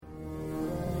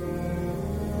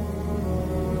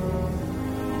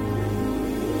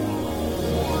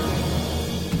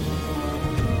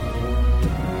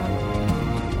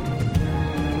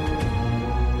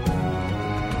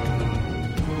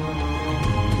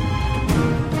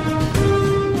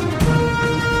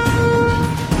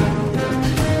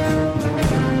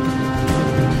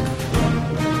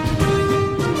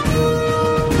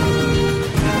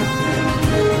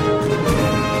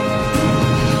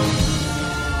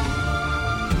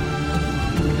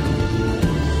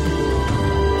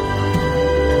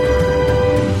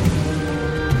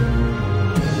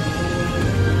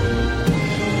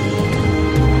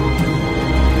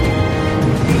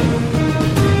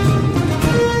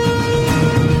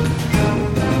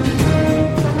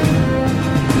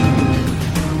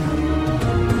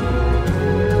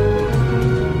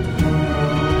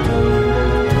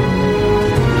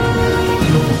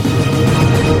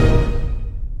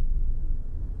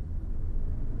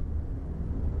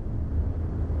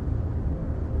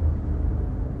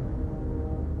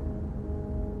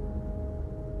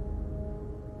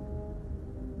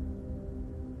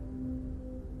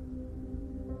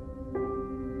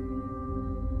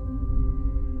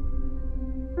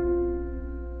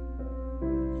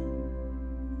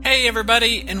Hey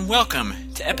everybody, and welcome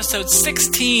to episode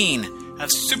 16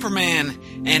 of Superman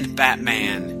and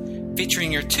Batman,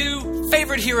 featuring your two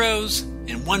favorite heroes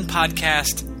in one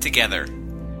podcast together.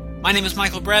 My name is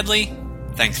Michael Bradley.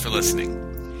 Thanks for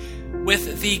listening.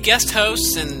 With the guest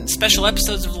hosts and special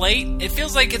episodes of late, it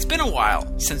feels like it's been a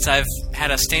while since I've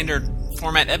had a standard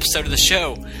format episode of the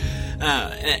show.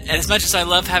 As much as I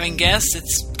love having guests,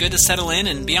 it's good to settle in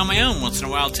and be on my own once in a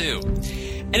while too.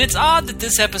 And it's odd that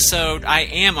this episode I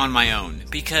am on my own,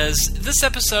 because this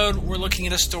episode we're looking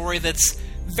at a story that's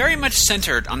very much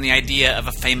centered on the idea of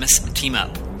a famous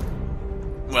team-up.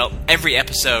 Well, every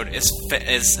episode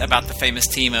is about the famous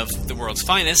team of the world's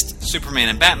finest, Superman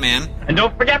and Batman. And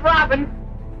don't forget Robin!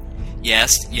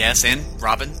 Yes, and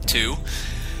Robin, too.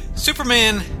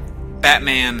 Superman,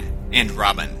 Batman, and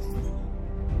Robin.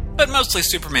 But mostly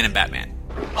Superman and Batman.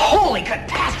 Holy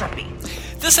catastrophe!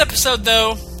 This episode,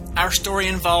 though, our story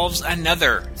involves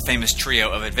another famous trio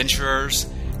of adventurers,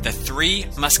 the Three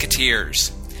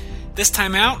Musketeers. This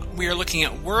time out, we are looking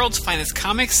at World's Finest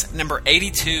Comics number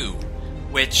 82,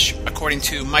 which, according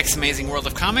to Mike's Amazing World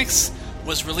of Comics,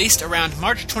 was released around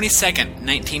March 22nd,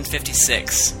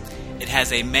 1956. It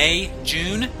has a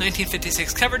May-June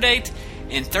 1956 cover date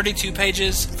and 32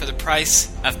 pages for the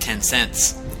price of 10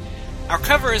 cents. Our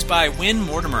cover is by Win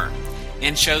Mortimer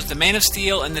and shows the Man of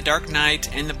Steel and the Dark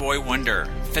Knight and the Boy Wonder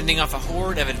fending off a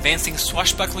horde of advancing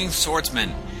swashbuckling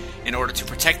swordsmen in order to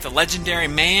protect the legendary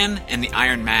Man and the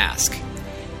Iron Mask.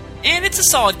 And it's a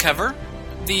solid cover.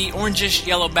 The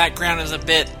orangish-yellow background is a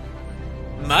bit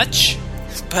much,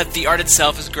 but the art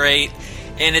itself is great,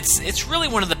 and it's really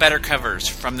one of the better covers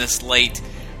from this late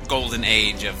golden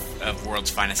age of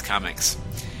World's Finest Comics.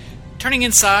 Turning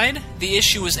inside, the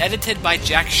issue was edited by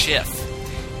Jack Schiff,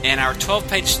 and our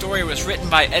 12-page story was written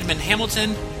by Edmund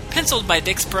Hamilton, penciled by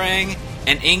Dick Sprang,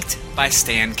 and inked by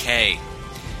Stan Kaye.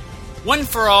 One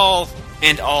for all,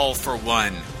 and all for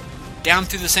one. Down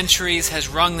through the centuries has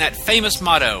rung that famous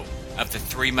motto of the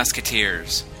Three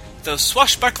Musketeers, those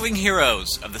swashbuckling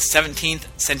heroes of the 17th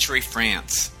century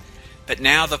France. But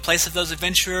now the place of those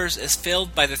adventurers is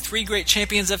filled by the three great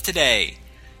champions of today,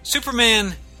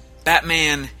 Superman,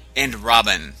 Batman, and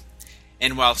Robin.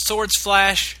 And while swords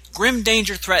flash, grim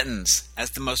danger threatens, as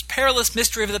the most perilous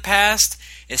mystery of the past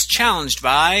is challenged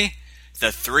by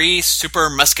the Three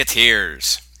Super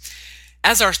Musketeers.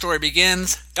 As our story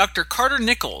begins, Dr. Carter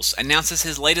Nichols announces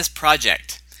his latest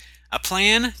project, a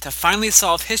plan to finally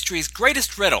solve history's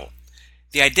greatest riddle,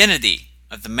 the identity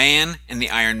of the Man in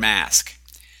the Iron Mask.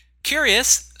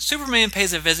 Curious, Superman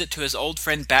pays a visit to his old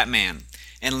friend Batman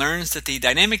and learns that the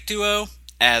dynamic duo,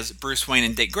 as Bruce Wayne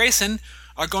and Dick Grayson,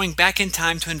 are going back in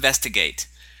time to investigate.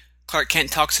 Clark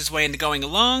Kent talks his way into going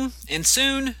along, and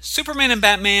soon, Superman and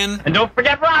Batman... And don't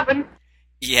forget Robin!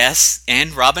 Yes,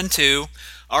 and Robin too,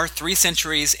 are 3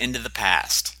 centuries into the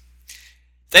past.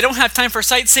 They don't have time for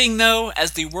sightseeing, though,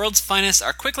 as the world's finest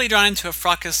are quickly drawn into a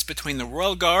fracas between the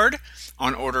Royal Guard,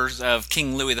 on orders of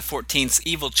King Louis XIV's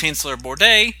evil Chancellor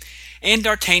Bourdais, and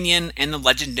D'Artagnan and the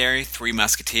legendary Three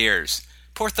Musketeers,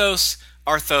 Porthos,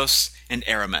 Athos, and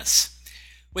Aramis.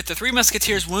 With the Three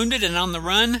Musketeers wounded and on the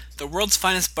run, the world's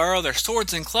finest borrow their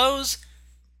swords and clothes,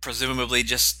 presumably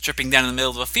just tripping down in the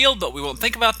middle of a field, but we won't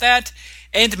think about that,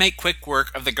 and make quick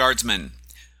work of the guardsmen.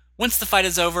 Once the fight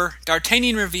is over,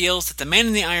 D'Artagnan reveals that the Man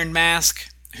in the Iron Mask,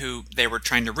 who they were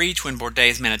trying to reach when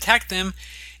Bourdais' men attacked them,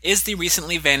 is the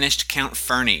recently vanished Count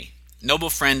Fernie, noble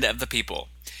friend of the people.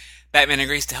 Batman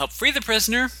agrees to help free the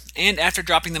prisoner, and after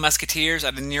dropping the Musketeers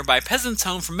at a nearby peasant's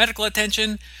home for medical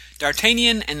attention,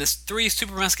 D'Artagnan and the Three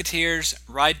Super Musketeers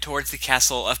ride towards the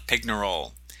castle of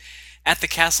Pignerol. At the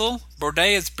castle,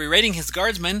 Bourdais is berating his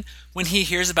guardsmen when he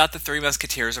hears about the Three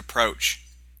Musketeers' approach.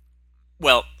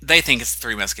 Well, they think it's the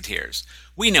Three Musketeers.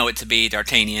 We know it to be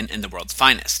D'Artagnan and the World's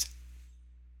Finest.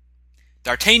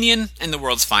 D'Artagnan and the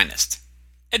World's Finest.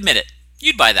 Admit it,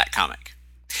 you'd buy that comic.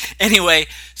 Anyway,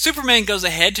 Superman goes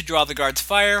ahead to draw the guards'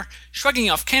 fire, shrugging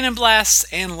off cannon blasts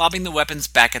and lobbing the weapons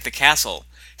back at the castle,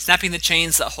 snapping the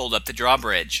chains that hold up the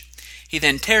drawbridge. He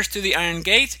then tears through the iron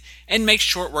gate and makes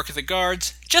short work of the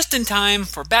guards, just in time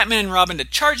for Batman and Robin to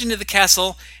charge into the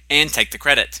castle and take the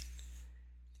credit.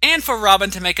 And for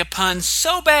Robin to make a pun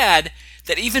so bad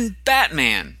that even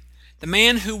Batman, the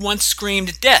man who once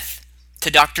screamed death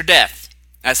to Dr. Death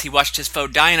as he watched his foe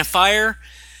die in a fire,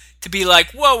 to be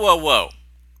like, whoa,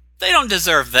 they don't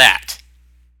deserve that.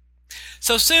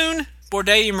 So soon,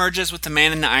 Bourdais emerges with the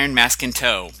Man in the Iron Mask in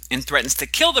tow, and threatens to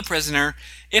kill the prisoner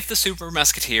if the Super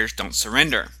Musketeers don't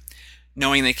surrender.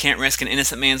 Knowing they can't risk an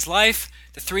innocent man's life,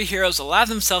 the three heroes allow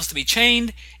themselves to be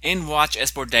chained, and watch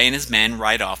as Bourdais and his men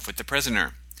ride off with the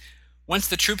prisoner. Once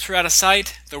the troops are out of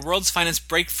sight, the world's finest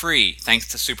break free thanks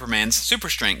to Superman's super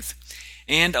strength,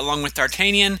 and, along with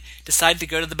D'Artagnan, decide to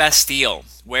go to the Bastille,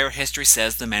 where history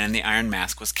says the Man in the Iron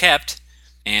Mask was kept,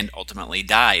 and ultimately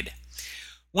died.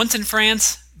 Once in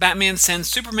France, Batman sends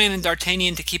Superman and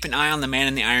D'Artagnan to keep an eye on the Man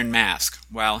in the Iron Mask,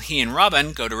 while he and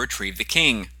Robin go to retrieve the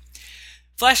king.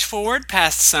 Flash forward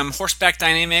past some horseback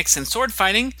dynamics and sword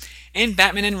fighting, and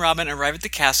Batman and Robin arrive at the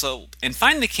castle and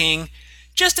find the king,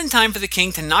 just in time for the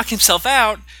king to knock himself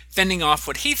out, fending off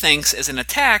what he thinks is an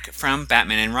attack from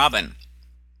Batman and Robin.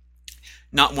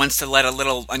 Not once to let a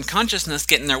little unconsciousness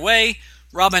get in their way,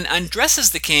 Robin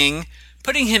undresses the king,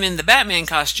 putting him in the Batman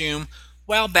costume,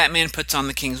 while Batman puts on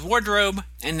the king's wardrobe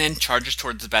and then charges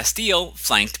towards the Bastille,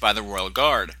 flanked by the royal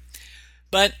guard.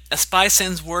 But a spy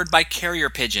sends word by carrier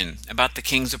pigeon about the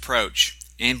king's approach,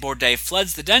 and Bourdet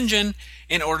floods the dungeon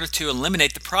in order to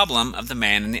eliminate the problem of the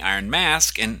Man in the Iron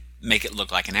Mask and make it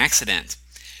look like an accident.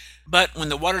 But when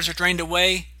the waters are drained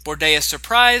away, Bourdet is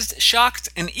surprised, shocked,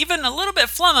 and even a little bit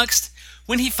flummoxed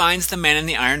when he finds the Man in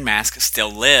the Iron Mask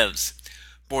still lives.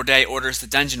 Bourdet orders the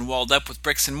dungeon walled up with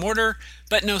bricks and mortar,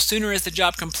 but no sooner is the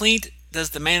job complete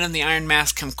does the Man in the Iron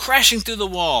Mask come crashing through the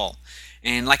wall,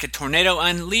 and like a tornado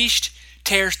unleashed,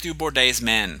 tears through Bourdet's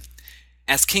men.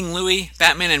 As King Louis,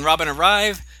 Batman, and Robin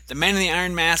arrive, the Man in the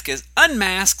Iron Mask is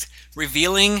unmasked,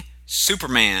 revealing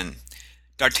Superman.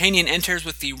 D'Artagnan enters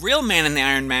with the real Man in the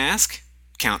Iron Mask,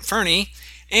 Count Fernie,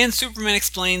 and Superman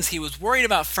explains he was worried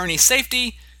about Fernie's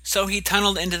safety, so he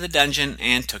tunneled into the dungeon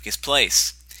and took his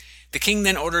place. The king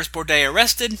then orders Bourdet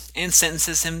arrested and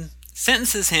sentences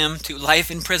him to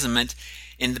life imprisonment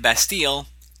in the Bastille,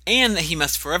 and that he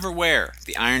must forever wear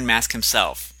the Iron Mask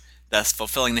himself, thus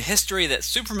fulfilling the history that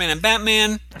Superman and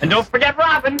Batman... And don't forget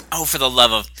Robin! Oh, for the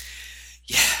love of...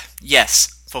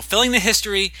 Yes, fulfilling the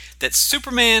history that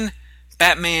Superman,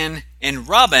 Batman, and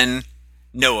Robin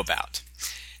know about.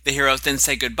 The heroes then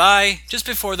say goodbye just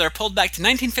before they're pulled back to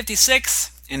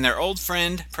 1956 and their old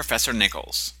friend, Professor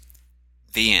Nichols.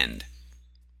 The end.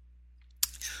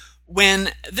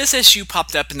 When this issue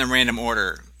popped up in the random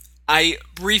order, I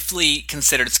briefly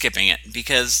considered skipping it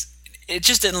because it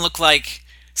just didn't look like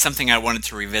something I wanted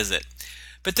to revisit.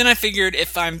 But then I figured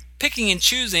if I'm picking and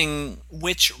choosing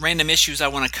which random issues I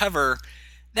want to cover,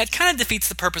 that kind of defeats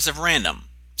the purpose of random.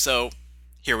 So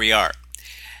here we are.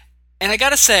 And I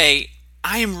gotta say,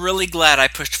 I am really glad I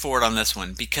pushed forward on this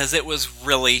one because it was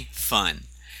really fun.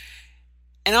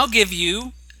 And I'll give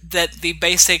you that the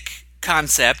basic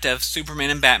concept of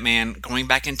Superman and Batman going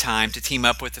back in time to team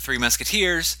up with the Three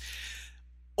Musketeers,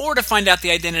 or to find out the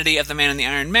identity of the Man in the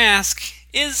Iron Mask,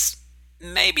 is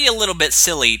maybe a little bit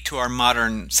silly to our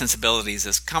modern sensibilities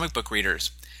as comic book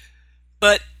readers.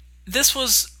 But this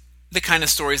was the kind of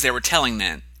stories they were telling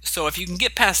then, so if you can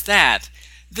get past that,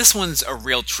 this one's a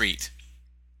real treat.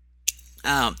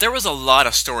 There was a lot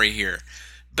of story here,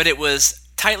 but it was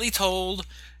tightly told,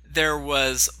 there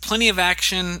was plenty of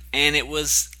action, and it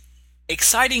was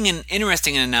exciting and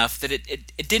interesting enough that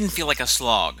it didn't feel like a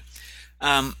slog.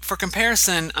 For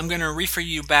comparison, I'm going to refer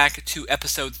you back to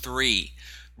episode 3,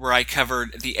 where I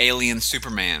covered the Alien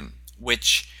Superman,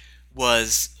 which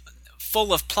was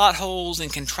full of plot holes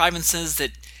and contrivances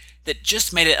that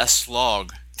just made it a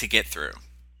slog to get through.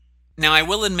 Now, I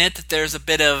will admit that there's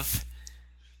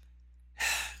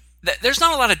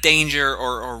not a lot of danger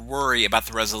or worry about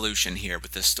the resolution here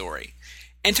with this story.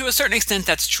 And to a certain extent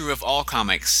that's true of all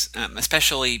comics,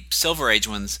 especially Silver Age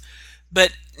ones,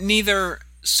 but neither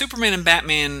Superman and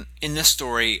Batman in this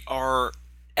story are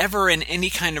ever in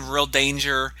any kind of real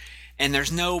danger, and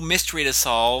there's no mystery to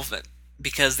solve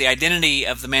because the identity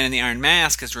of the Man in the Iron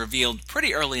Mask is revealed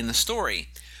pretty early in the story.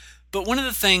 But one of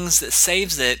the things that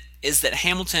saves it is that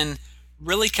Hamilton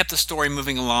really kept the story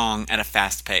moving along at a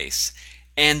fast pace.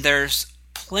 And there's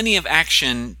plenty of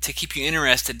action to keep you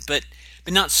interested, but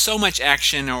not so much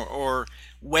action or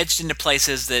wedged into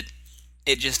places that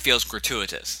it just feels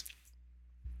gratuitous.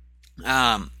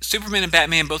 Superman and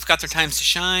Batman both got their times to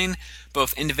shine,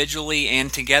 both individually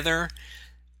and together.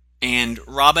 And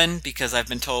Robin, because I've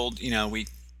been told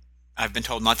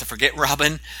not to forget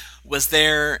Robin, was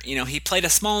there. He played a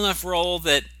small enough role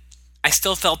that I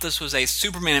still felt this was a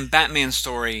Superman and Batman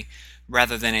story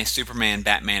rather than a Superman,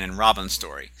 Batman, and Robin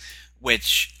story,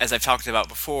 which, as I've talked about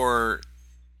before,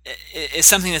 is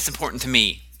something that's important to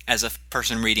me as a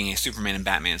person reading a Superman and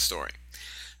Batman story.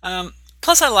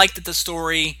 Plus, I like that the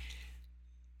story,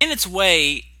 in its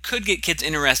way, could get kids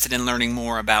interested in learning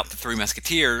more about the Three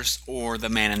Musketeers or the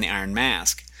Man in the Iron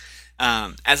Mask.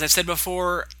 As I've said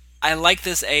before, I like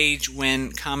this age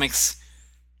when comics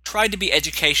tried to be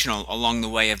educational along the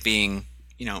way of being,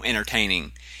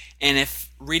 entertaining. And if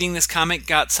reading this comic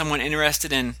got someone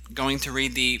interested in going to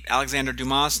read the Alexander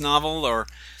Dumas novel, or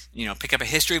pick up a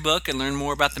history book and learn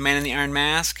more about the Man in the Iron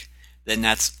Mask, then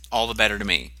that's all the better to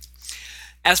me.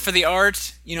 As for the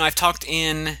art, I've talked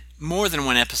in more than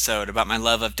one episode about my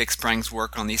love of Dick Sprang's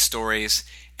work on these stories,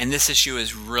 and this issue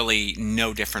is really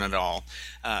no different at all.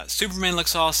 Superman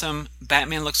looks awesome,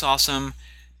 Batman looks awesome,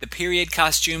 the period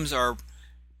costumes are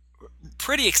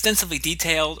pretty extensively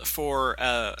detailed for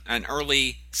an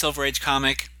early Silver Age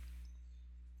comic.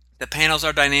 The panels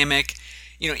are dynamic,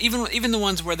 even the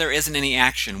ones where there isn't any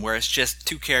action, where it's just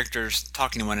two characters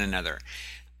talking to one another.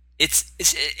 It's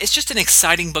just an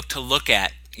exciting book to look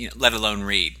at, let alone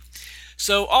read.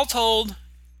 So all told,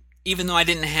 even though I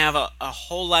didn't have a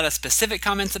whole lot of specific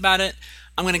comments about it,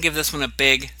 I'm going to give this one a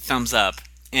big thumbs up.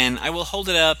 And I will hold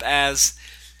it up as,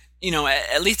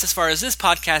 at least as far as this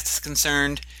podcast is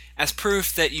concerned, as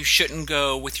proof that you shouldn't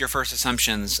go with your first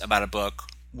assumptions about a book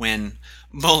when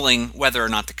mulling whether or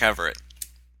not to cover it.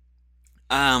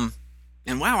 And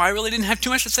wow, I really didn't have too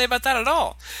much to say about that at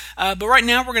all. But right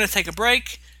now we're going to take a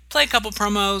break, play a couple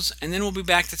promos, and then we'll be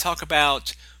back to talk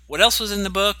about what else was in the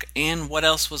book and what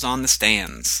else was on the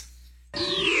stands.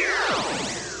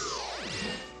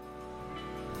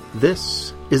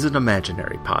 This is an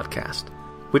imaginary podcast,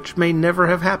 which may never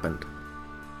have happened.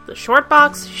 The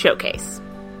Shortbox Showcase.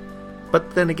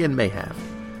 But then again may have.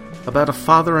 About a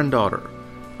father and daughter.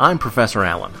 I'm Professor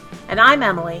Allen. And I'm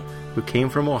Emily. Who came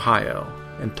from Ohio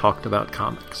and talked about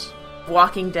comics.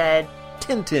 Walking Dead.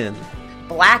 Tintin.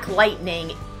 Black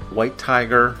Lightning. White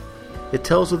Tiger. It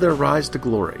tells of their rise to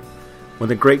glory, when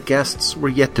the great guests were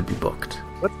yet to be booked.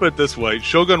 Let's put it this way,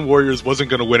 Shogun Warriors wasn't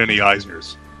going to win any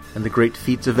Eisners. And the great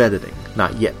feats of editing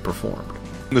not yet performed.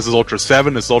 This is Ultra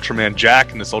 7, this is Ultraman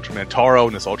Jack, and this Ultraman Taro,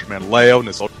 and this Ultraman Leo, and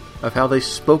this of how they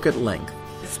spoke at length.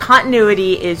 This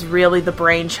continuity is really the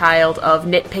brainchild of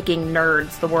nitpicking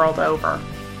nerds the world over.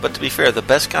 But to be fair, the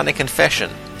best kind of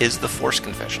confession is the Force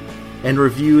confession. And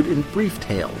reviewed in brief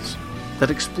tales that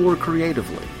explore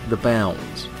creatively the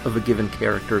bounds of a given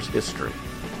character's history.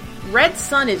 Red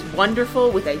Sun is wonderful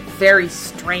with a very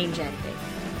strange ending.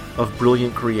 Of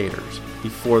brilliant creators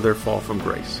before their fall from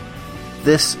grace.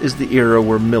 This is the era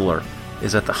where Miller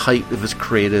is at the height of his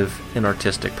creative and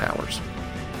artistic powers,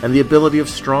 and the ability of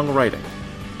strong writing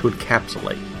to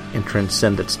encapsulate and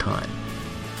transcend its time.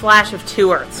 Flash of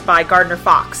Two Earths by Gardner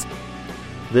Fox.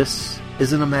 This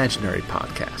is an imaginary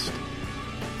podcast.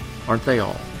 Aren't they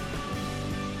all?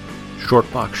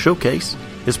 Shortbox Showcase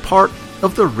is part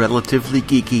of the Relatively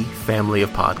Geeky family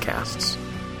of podcasts.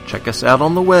 Check us out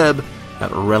on the web at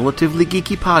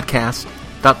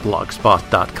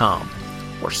relativelygeekypodcast.blogspot.com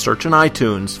or search in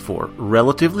iTunes for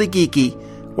Relatively Geeky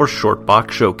or Shortbox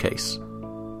Showcase.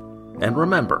 And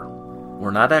remember,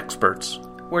 we're not experts.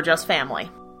 We're just family.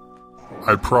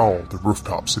 I prowl the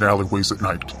rooftops and alleyways at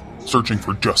night, searching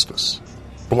for justice.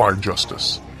 Blind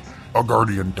justice. A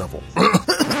guardian devil.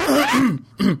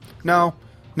 No,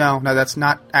 that's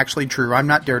not actually true. I'm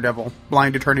not Daredevil,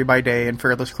 blind attorney by day and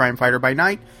fearless crime fighter by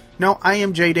night. No, I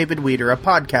am J. David Weeder, a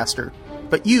podcaster.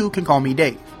 But you can call me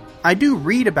Dave. I do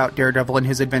read about Daredevil and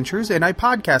his adventures, and I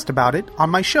podcast about it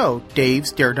on my show,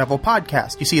 Dave's Daredevil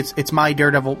Podcast. You see, it's my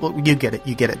Daredevil... Well, you get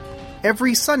it.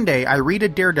 Every Sunday, I read a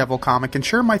Daredevil comic and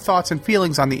share my thoughts and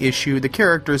feelings on the issue, the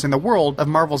characters, and the world of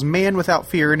Marvel's Man Without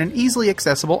Fear in an easily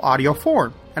accessible audio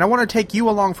form. And I want to take you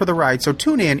along for the ride, so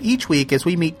tune in each week as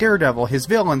we meet Daredevil, his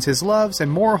villains, his loves,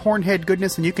 and more hornhead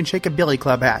goodness than you can shake a billy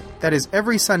club at. That is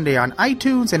every Sunday on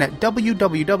iTunes and at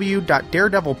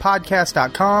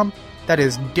www.daredevilpodcast.com. That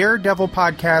is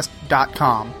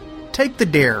daredevilpodcast.com. Take the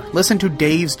dare. Listen to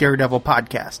Dave's Daredevil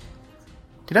Podcast.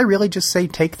 Did I really just say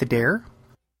take the dare?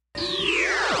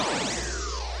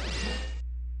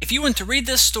 If you want to read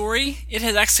this story, it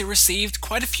has actually received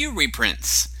quite a few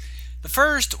reprints. The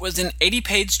first was an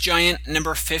 80-page giant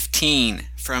number 15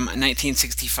 from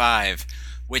 1965,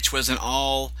 which was an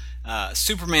all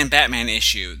Superman-Batman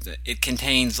issue. It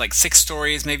contains like 6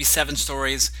 stories, maybe 7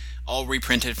 stories, all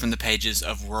reprinted from the pages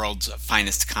of World's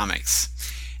Finest Comics.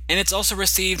 And it's also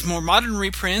received more modern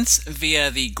reprints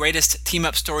via the Greatest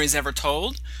Team-Up Stories Ever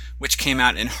Told, which came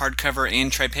out in hardcover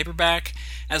and trade paperback,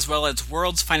 as well as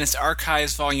World's Finest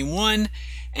Archives Volume 1,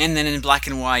 and then in black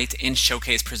and white in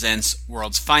Showcase Presents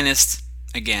World's Finest,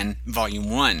 again, Volume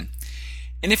 1.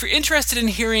 And if you're interested in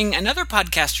hearing another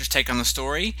podcaster's take on the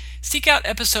story, seek out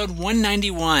episode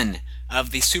 191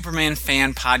 of the Superman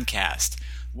Fan Podcast,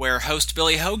 where host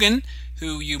Billy Hogan,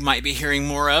 who you might be hearing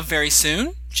more of very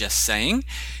soon, just saying,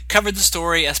 covered the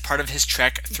story as part of his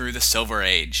trek through the Silver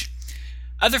Age.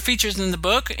 Other features in the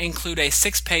book include a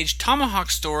 6-page Tomahawk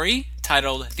story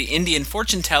titled The Indian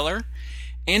Fortune Teller,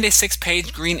 and a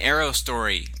 6-page Green Arrow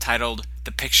story titled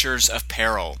The Pictures of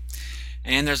Peril.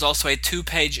 And there's also a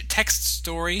 2-page text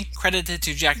story credited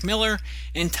to Jack Miller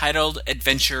entitled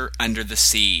Adventure Under the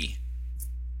Sea.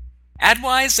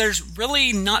 Ad-wise, there's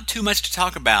really not too much to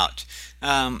talk about.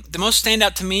 The most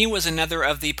standout to me was another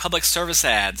of the public service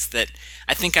ads that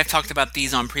I think I've talked about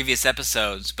these on previous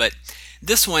episodes, but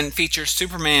this one features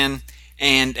Superman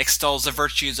and extols the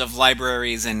virtues of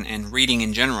libraries and reading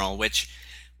in general, which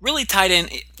really tied in,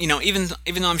 even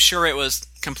though I'm sure it was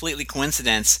completely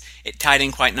coincidence, it tied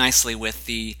in quite nicely with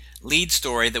the lead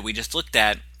story that we just looked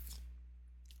at,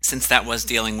 since that was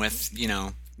dealing with,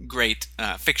 great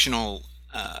fictional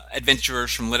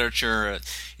adventurers from literature,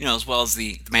 as well as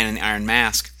the Man in the Iron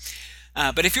Mask.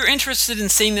 But if you're interested in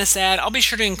seeing this ad, I'll be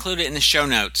sure to include it in the show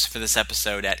notes for this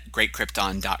episode at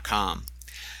greatkrypton.com.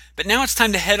 But now it's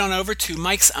time to head on over to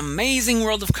Mike's Amazing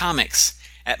World of Comics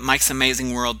at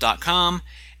mikesamazingworld.com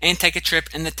and take a trip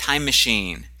in the time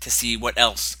machine to see what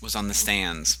else was on the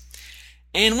stands.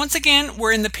 And once again,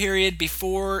 we're in the period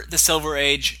before the Silver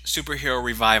Age superhero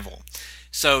revival.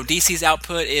 So DC's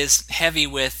output is heavy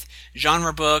with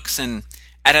genre books and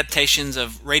adaptations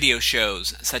of radio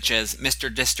shows such as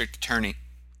Mr. District Attorney.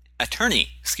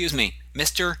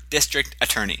 Mr. District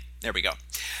Attorney. There we go.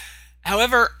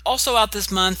 However, also out this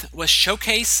month was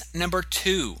Showcase number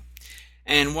 2.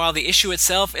 And while the issue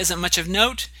itself isn't much of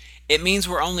note, it means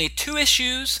we're only 2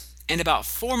 issues and about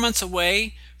 4 months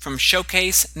away from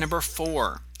Showcase number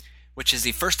 4, which is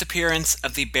the first appearance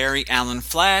of the Barry Allen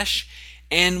Flash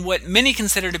and what many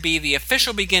consider to be the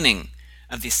official beginning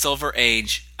of the Silver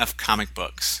Age of comic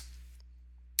books.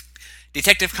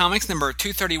 Detective Comics number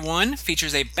 231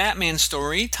 features a Batman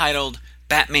story titled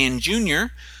Batman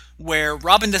Jr., where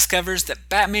Robin discovers that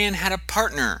Batman had a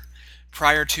partner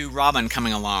prior to Robin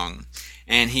coming along,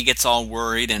 and he gets all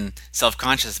worried and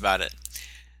self-conscious about it.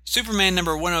 Superman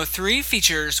number 103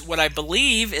 features what I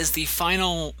believe is the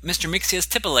final Mr.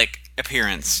 Mxyzptlk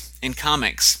appearance in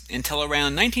comics until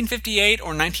around 1958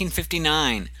 or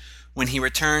 1959, when he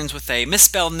returns with a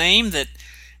misspelled name that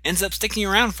ends up sticking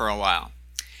around for a while.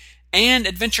 And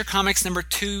Adventure Comics number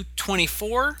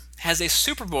 224 has a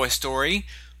Superboy story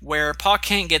where Pa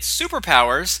Kent gets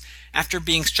superpowers after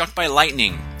being struck by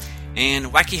lightning,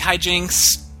 and wacky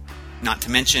hijinks, not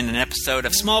to mention an episode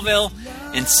of Smallville,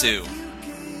 ensue.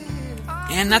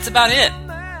 And that's about it.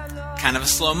 Kind of a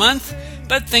slow month,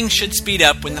 but things should speed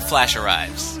up when the Flash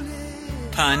arrives.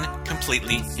 Pun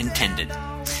completely intended.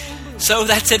 So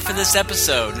that's it for this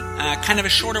episode. Kind of a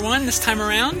shorter one this time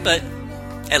around, but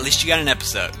at least you got an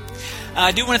episode.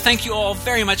 I do want to thank you all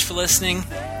very much for listening.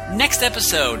 Next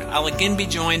episode, I'll again be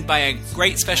joined by a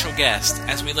great special guest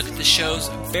as we look at the show's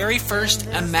very first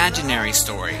imaginary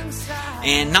story.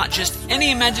 And not just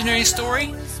any imaginary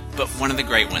story, but one of the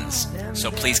great ones.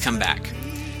 So please come back.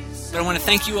 But I want to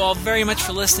thank you all very much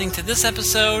for listening to this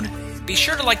episode. Be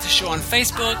sure to like the show on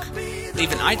Facebook,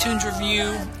 leave an iTunes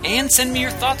review, and send me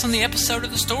your thoughts on the episode or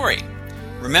the story.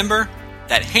 Remember,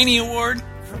 that Haney Award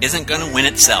isn't going to win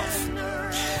itself.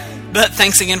 But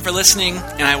thanks again for listening,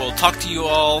 and I will talk to you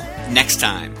all next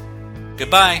time.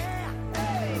 Goodbye.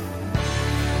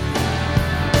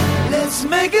 Let's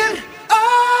make it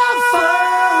all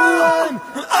fun,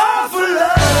 all for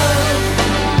love.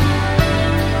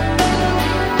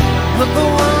 Let the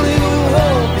one you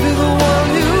hope be the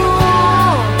one you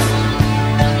want,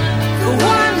 the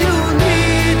one you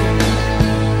need.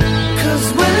 'Cause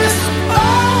when it's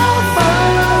all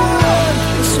fun,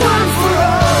 it's one for all.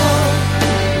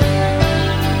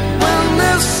 When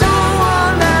there's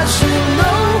someone that you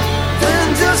know,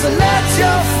 then just let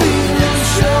your feelings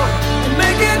show and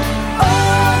make it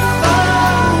all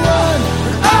fun,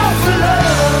 all for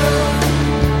love.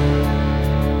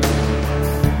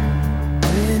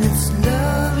 When it's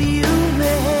love you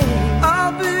make,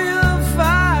 I'll be the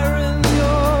fire in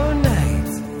your night.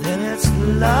 Then it's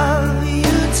love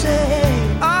you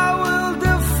take, I will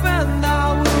defend, I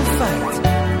will fight.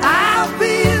 I'll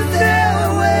be there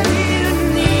when you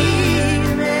need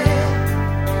me.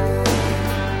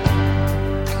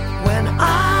 When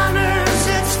honor's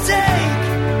at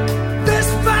stake, this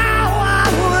vow I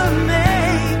will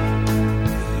make.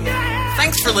 Yeah.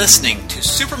 Thanks for listening to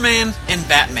Superman and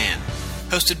Batman,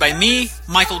 hosted by me,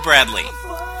 Michael Bradley.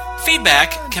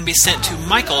 Feedback can be sent to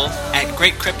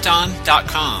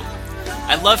michael@greatkrypton.com.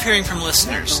 I love hearing from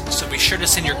listeners, so be sure to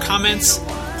send your comments,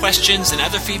 questions, and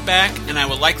other feedback, and I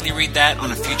will likely read that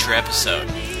on a future episode.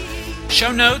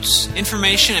 Show notes,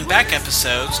 information, and back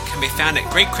episodes can be found at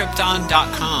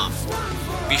greatkrypton.com.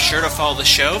 Be sure to follow the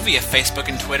show via Facebook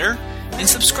and Twitter, and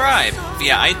subscribe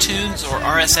via iTunes or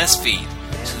RSS feed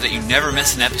so that you never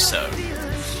miss an episode.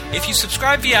 If you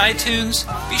subscribe via iTunes,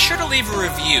 be sure to leave a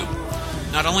review.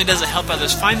 Not only does it help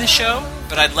others find the show,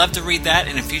 but I'd love to read that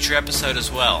in a future episode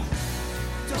as well.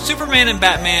 Superman and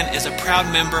Batman is a proud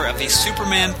member of the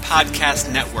Superman Podcast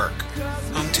Network,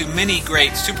 home to many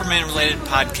great Superman-related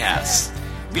podcasts.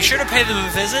 Be sure to pay them a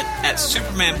visit at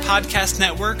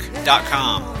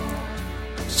supermanpodcastnetwork.com.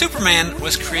 Superman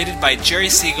was created by Jerry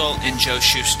Siegel and Joe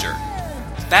Shuster.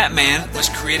 Batman was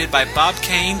created by Bob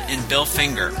Kane and Bill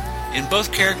Finger, and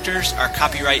both characters are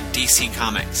copyright DC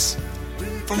Comics.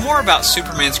 For more about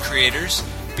Superman's creators,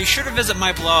 be sure to visit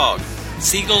my blog,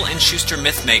 Siegel and Shuster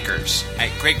Mythmakers, at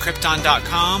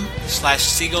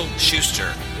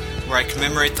greatkrypton.com/SiegelSchuster, where I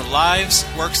commemorate the lives,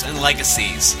 works, and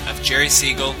legacies of Jerry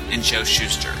Siegel and Joe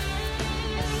Shuster.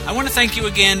 I want to thank you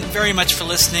again very much for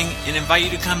listening and invite you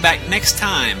to come back next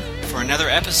time for another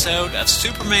episode of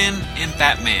Superman and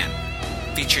Batman,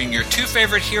 featuring your two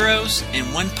favorite heroes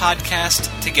in one podcast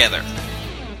together.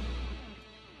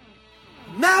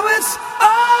 Now it's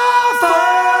all for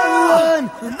one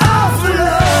and all for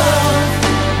love.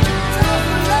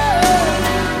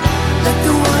 Let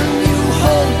the one you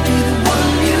hold be the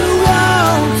one you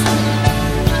want,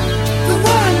 the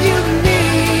one you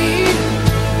need.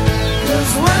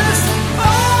 'Cause when it's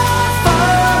all for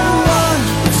one,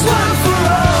 it's one for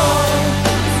all.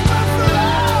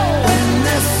 When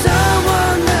there's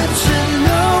someone that you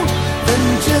know, then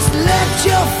just let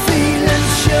your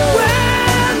feelings show.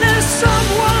 When there's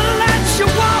someone that you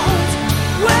want,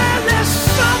 when there's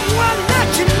someone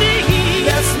that you need,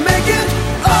 let's make it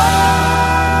all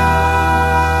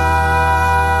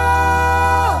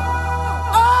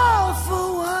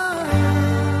for one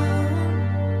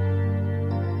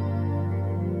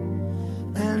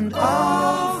and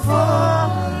all for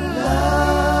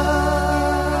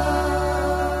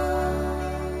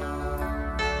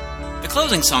love. The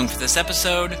closing song for this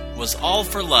episode was All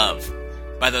for Love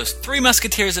by those three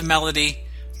musketeers of melody,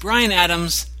 Bryan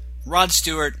Adams, Rod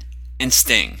Stewart, and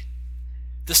Sting.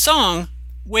 The song,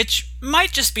 which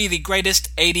might just be the greatest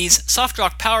 80s soft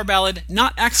rock power ballad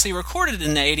not actually recorded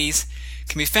in the 80s,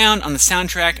 can be found on the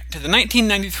soundtrack to the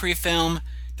 1993 film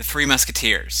The Three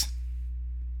Musketeers.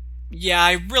 Yeah,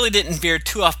 I really didn't veer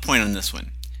too off point on this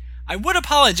one. I would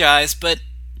apologize, but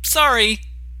sorry,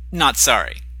 not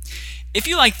sorry. If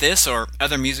you like this or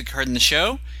other music heard in the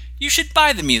show, you should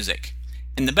buy the music.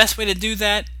 And the best way to do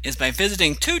that is by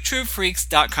visiting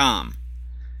twotruefreaks.com.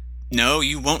 No,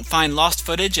 you won't find lost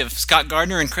footage of Scott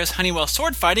Gardner and Chris Honeywell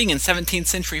sword fighting in 17th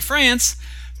century France,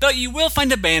 but you will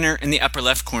find a banner in the upper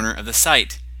left corner of the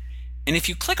site. And if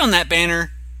you click on that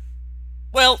banner,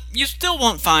 well, you still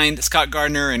won't find Scott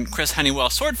Gardner and Chris Honeywell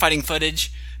sword fighting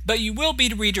footage, but you will be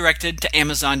redirected to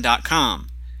Amazon.com.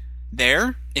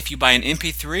 There, if you buy an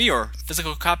MP3 or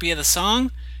physical copy of the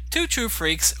song, Two True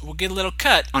Freaks will get a little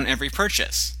cut on every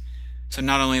purchase. So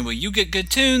not only will you get good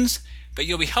tunes, but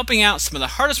you'll be helping out some of the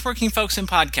hardest working folks in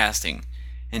podcasting,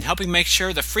 and helping make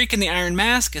sure the Freak in the Iron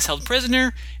Mask is held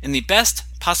prisoner in the best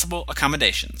possible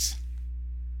accommodations.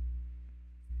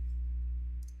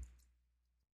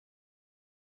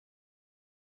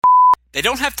 They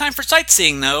don't have time for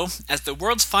sightseeing, though, as the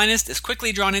world's finest is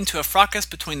quickly drawn into a fracas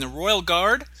between the Royal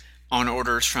Guard, on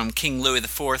orders from King Louis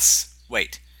IV's,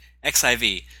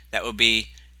 XIV, that would be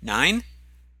 9?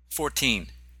 14.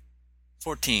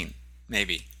 14,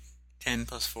 maybe. 10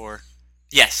 plus 4.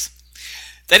 Yes.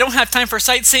 They don't have time for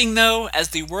sightseeing, though, as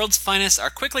the world's finest are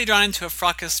quickly drawn into a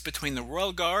fracas between the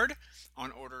Royal Guard,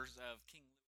 on orders of